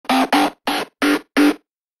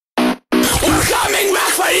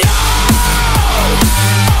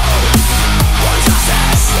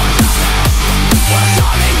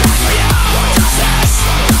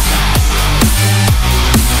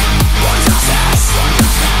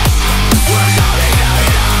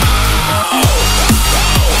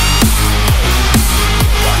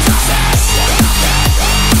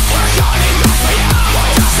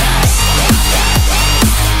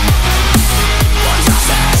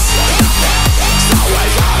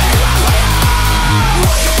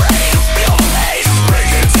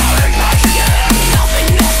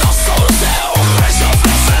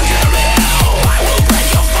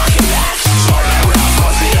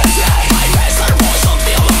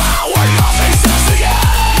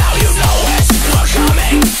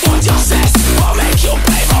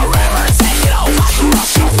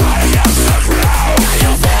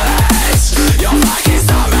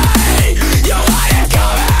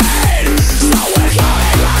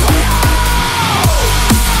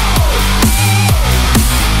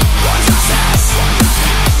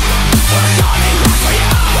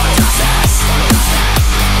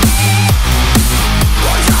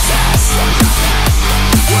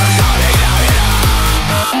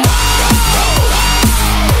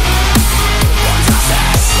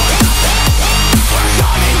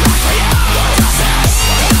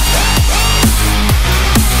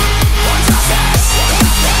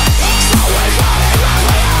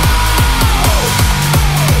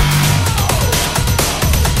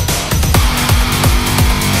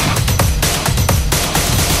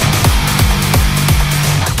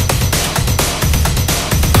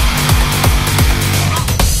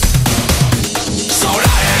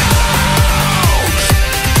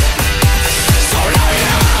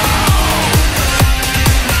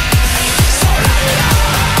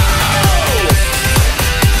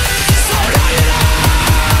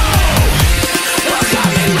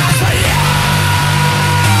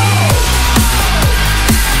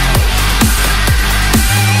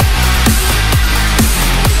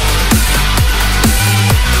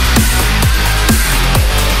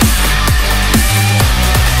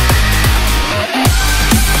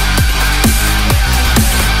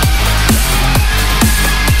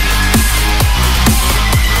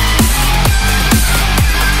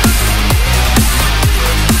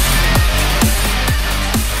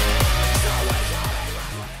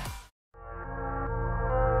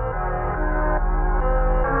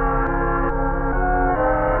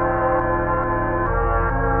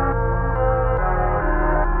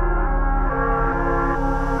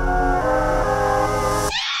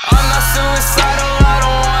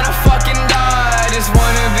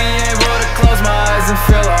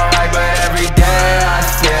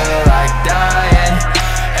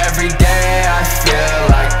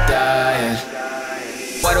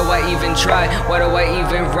do I even try? Why do I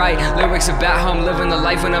even write lyrics about how I'm living the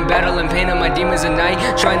life when I'm battling pain on my demons at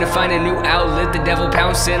night? Trying to find a new outlet, the devil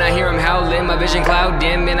pouncing, I hear him howling, my vision cloud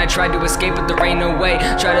dim, and I tried to escape but there ain't no way.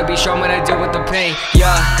 Try to be strong when I deal with the pain,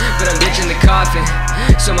 yeah, but I'm ditching the coffin,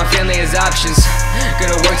 so my family has options.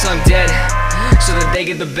 Gonna work till I'm dead, so that they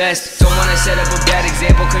get the best. Don't wanna set up a bad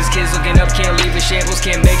example, cause kids looking up can't leave the shambles.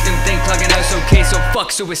 Can't make them think plugging out's okay, so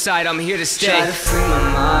fuck suicide, I'm here to stay. Try to free my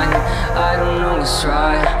mind, I don't know what's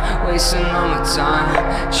right, wasting all my time,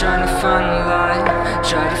 trying to find the light.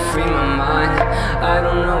 Try to free my mind, I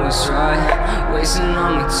don't know what's right, wasting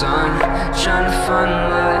all my time, trying to find the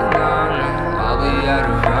light. No, no, I'll be out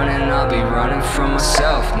of running, I'll be running from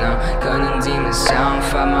myself now. Gunning demons sound,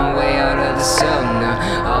 find my way out of the cell now.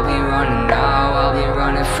 I'll be running now, I'll be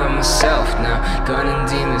running from myself now. Gunning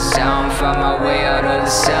demons sound, find my way out of the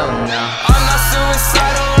cell now. I'm not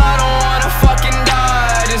suicidal, I don't wanna fucking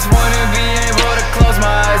die. I just wanna be able to close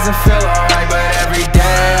my eyes and feel alright. But every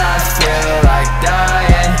day I feel like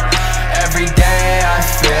dying. Every day I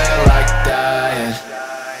feel like dying.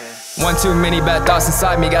 One too many bad thoughts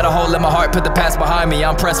inside me, got a hole in my heart, put the past behind me.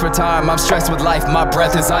 I'm pressed for time, I'm stressed with life, my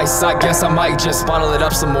breath is ice. I guess I might just bottle it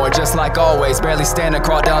up some more, just like always. Barely standing,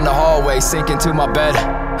 crawl down the hallway, sink into my bed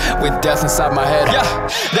with death inside my head. Yeah,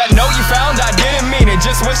 that note you found, I didn't mean it,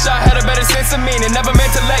 just wish I had a better sense of meaning. Never meant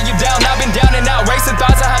to let you down, I've been down and out, racing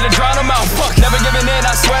thoughts, I had to drown them out. Fuck, never giving in,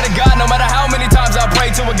 I swear to God, no matter how many times I pray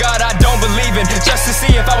to a God I don't believe in, just to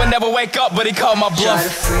see if I would never wake up, but he called my bluff. Try to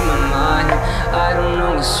free my mind, I don't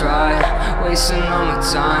know what's right, wasting all my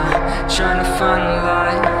time, trying to find the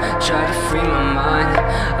light. Try to free my mind,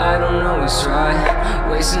 I don't know what's right,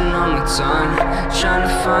 wasting all my time, trying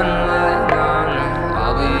to find the light. No, no,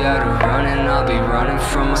 I'll be out of running, I'll be running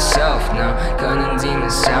from myself now. Gunning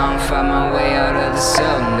demons sound, find my way out of the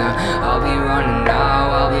cell now. I'll be running now,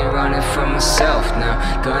 I'll be running from myself now.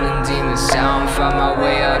 Gunning demons sound, find my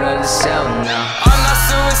way out of the cell now. I'm not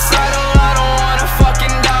suicidal, I don't wanna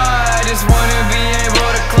fucking die. I just wanna be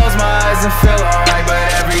able to close my eyes and feel alright. But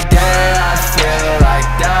every day I feel like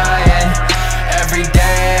dying. Every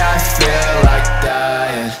day I feel like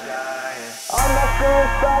dying. I'm not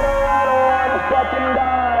suicidal, I don't wanna fucking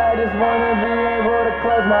die. I just wanna be able to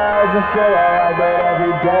close my eyes and feel alright. But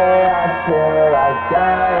every day I feel like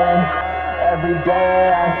dying. Every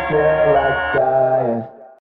day I feel like dying.